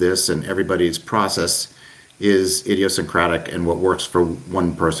of this and everybody's process is idiosyncratic, and what works for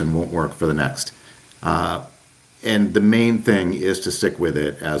one person won't work for the next. And the main thing is to stick with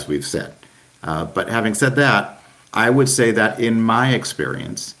it, as we've said. But having said that, I would say that in my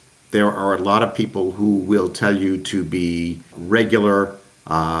experience, there are a lot of people who will tell you to be regular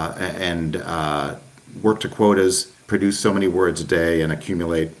and work to quotas, produce so many words a day, and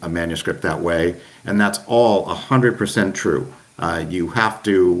accumulate a manuscript that way. And that's all 100% true. You have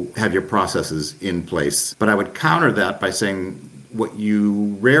to have your processes in place. But I would counter that by saying what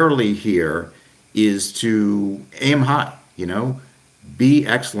you rarely hear is to aim high, be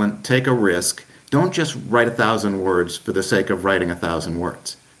excellent, take a risk. Don't just write 1,000 words for the sake of writing 1,000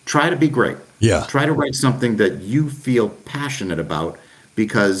 words. Try to be great. Yeah. Try to write something that you feel passionate about,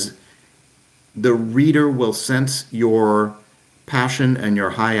 because the reader will sense your passion and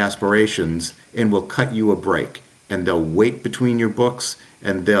your high aspirations and will cut you a break. And they'll wait between your books,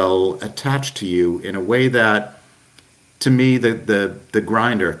 and they'll attach to you in a way that, to me, the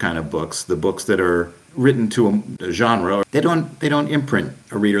grinder kind of books, the books that are written to a genre, they don't imprint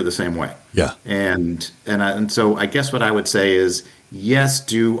a reader the same way. Yeah. And so I guess what I would say is, yes,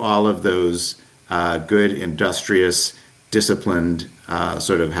 do all of those good, industrious, disciplined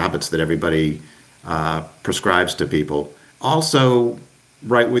sort of habits that everybody prescribes to people. Also,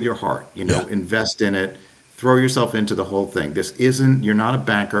 write with your heart. Invest in it. Throw yourself into the whole thing. You're not a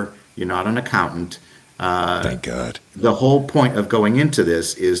banker. You're not an accountant. Thank God. The whole point of going into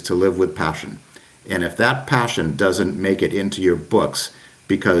this is to live with passion. And if that passion doesn't make it into your books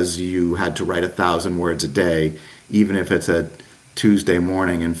because you had to write 1,000 words a day, even if it's a Tuesday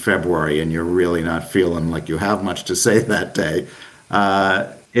morning in February and you're really not feeling like you have much to say that day,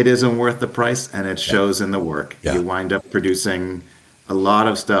 it isn't worth the price, and it shows in the work. Yeah. You wind up producing a lot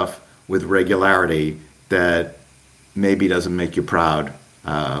of stuff with regularity that maybe doesn't make you proud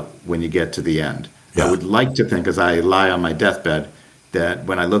when you get to the end. Yeah. I would like to think, as I lie on my deathbed, that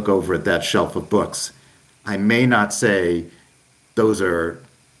when I look over at that shelf of books, I may not say those are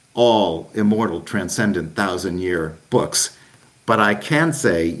all immortal, transcendent, 1,000-year books, but I can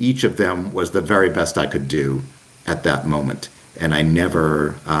say each of them was the very best I could do at that moment. And I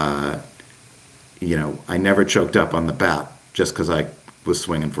never, I never choked up on the bat just because I was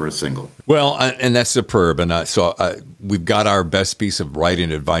swinging for a single. Well, and that's superb. And so we've got our best piece of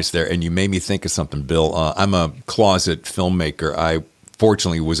writing advice there. And you made me think of something, Bill. I'm a closet filmmaker. I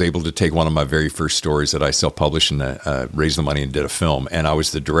fortunately was able to take one of my very first stories that I self-published and raised the money and did a film. And I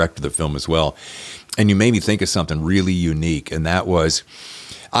was the director of the film as well. And you made me think of something really unique, and that was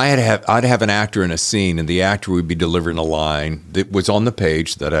I'd have an actor in a scene, and the actor would be delivering a line that was on the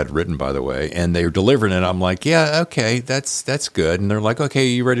page that I'd written, by the way, and they were delivering it. I'm like, yeah, okay, that's good. And they're like, okay,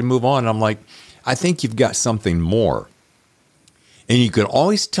 you ready to move on? And I'm like, I think you've got something more. And you could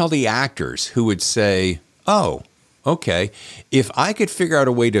always tell the actors who would say, oh, okay, if I could figure out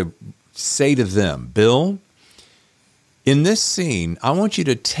a way to say to them, Bill, in this scene, I want you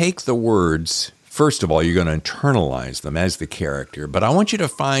to take the words. First of all, you're going to internalize them as the character, but I want you to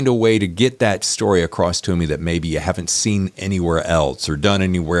find a way to get that story across to me that maybe you haven't seen anywhere else or done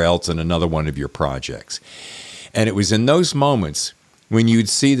anywhere else in another one of your projects. And it was in those moments when you'd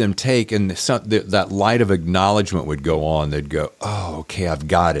see them take, and that light of acknowledgement would go on. They'd go, oh, okay, I've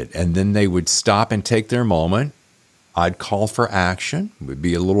got it. And then they would stop and take their moment. I'd call for action. It would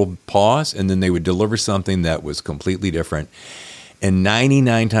be a little pause, and then they would deliver something that was completely different. And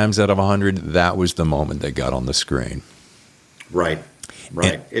 99 times out of 100, that was the moment they got on the screen. Right.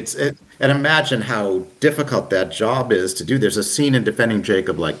 And imagine how difficult that job is to do. There's a scene in Defending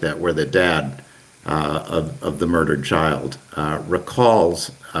Jacob like that where the dad of the murdered child recalls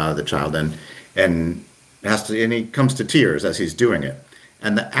the child and he comes to tears as he's doing it.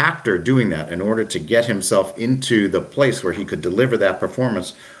 And the actor doing that in order to get himself into the place where he could deliver that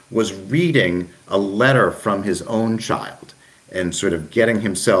performance was reading a letter from his own child and sort of getting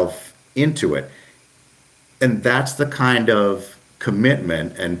himself into it. And that's the kind of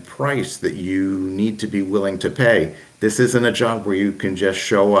commitment and price that you need to be willing to pay. This isn't a job where you can just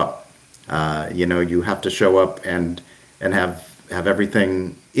show up. You have to show up and have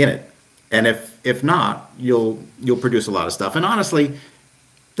everything in it. And if not, you'll produce a lot of stuff. And honestly,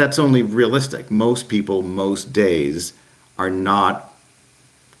 that's only realistic. Most people, most days, are not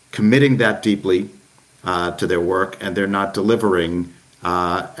committing that deeply to their work, and they're not delivering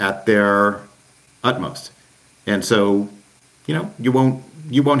at their utmost. And so, you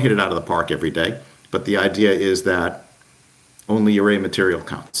won't hit it out of the park every day. But the idea is that only your A material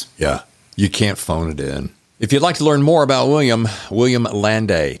counts. Yeah, you can't phone it in. If you'd like to learn more about William,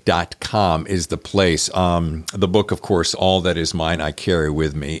 WilliamLanday.com is the place. The book, of course, All That Is Mine, I Carry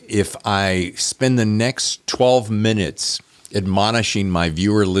With Me. If I spend the next 12 minutes admonishing my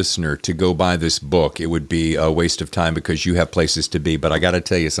viewer listener to go buy this book, it would be a waste of time because you have places to be. But I got to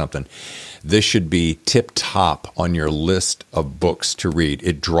tell you something. This should be tip top on your list of books to read.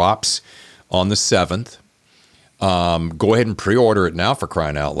 It drops on the 7th. Go ahead and pre-order it now, for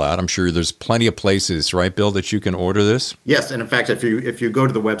crying out loud. I'm sure there's plenty of places, right, Bill, that you can order this? Yes, and in fact, if you go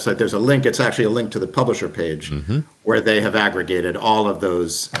to the website, there's a link. It's actually a link to the publisher page where they have aggregated all of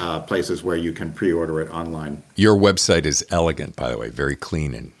those places where you can pre-order it online. Your website is elegant, by the way, very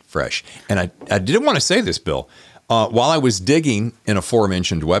clean and fresh. And I didn't want to say this, Bill. While I was digging in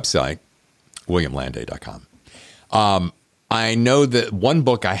aforementioned website, WilliamLanday.com, I know that one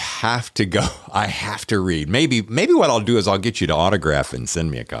book I have to read. Maybe what I'll do is I'll get you to autograph and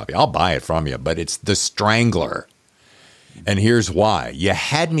send me a copy. I'll buy it from you, but it's The Strangler. And here's why. You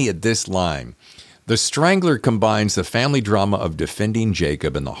had me at this line. The Strangler combines the family drama of Defending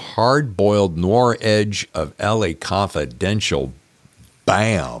Jacob and the hard-boiled noir edge of L.A. Confidential.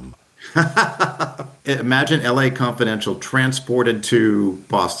 Bam. Imagine L.A. Confidential transported to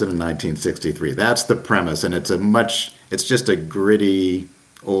Boston in 1963. That's the premise, and it's just a gritty,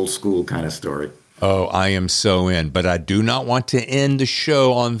 old school kind of story. Oh, I am so in. But I do not want to end the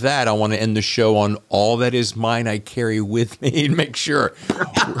show on that. I want to end the show on All That Is Mine, I Carry With Me, and make sure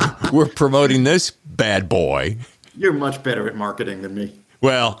we're promoting this bad boy. You're much better at marketing than me.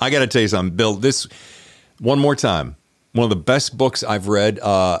 Well, I got to tell you something, Bill. This, one more time, one of the best books I've read.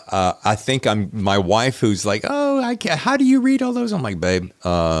 I think my wife, who's like, oh, how do you read all those? I'm like, babe, you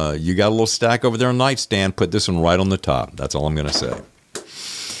got a little stack over there on the nightstand. Put this one right on the top. That's all I'm going to say.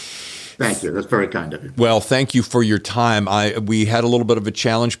 Thank you. That's very kind of you. Well, thank you for your time. We had a little bit of a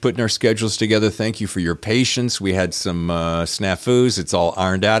challenge putting our schedules together. Thank you for your patience. We had some snafus. It's all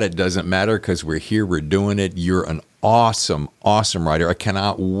ironed out. It doesn't matter because we're here. We're doing it. You're an awesome, awesome writer. I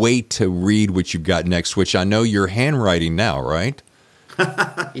cannot wait to read what you've got next, which I know you're handwriting now, right?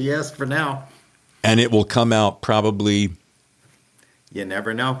 Yes, for now. And it will come out probably... You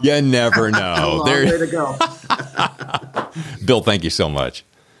never know. You never know. A long way to go. Bill, thank you so much.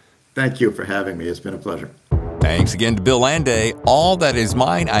 Thank you for having me. It's been a pleasure. Thanks again to Bill Landay. All That Is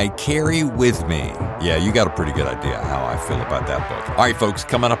Mine, I Carry With Me. Yeah, you got a pretty good idea how I feel about that book. All right, folks,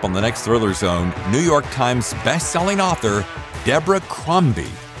 coming up on the next Thriller Zone, New York Times best-selling author Deborah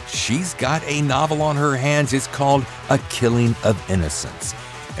Crombie. She's got a novel on her hands. It's called A Killing of Innocence,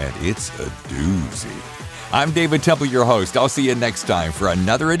 and it's a doozy. I'm David Temple, your host. I'll see you next time for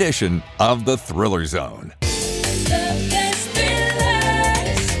another edition of The Thriller Zone. The best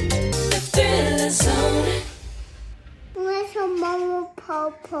thrillers, the Thriller Zone. Little Mama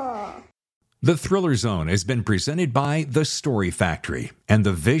Papa. The Thriller Zone has been presented by The Story Factory and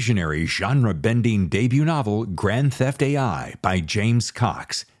the visionary genre-bending debut novel Grand Theft AI by James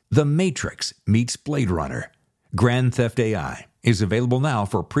Cox. The Matrix meets Blade Runner. Grand Theft AI is available now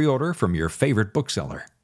for pre-order from your favorite bookseller.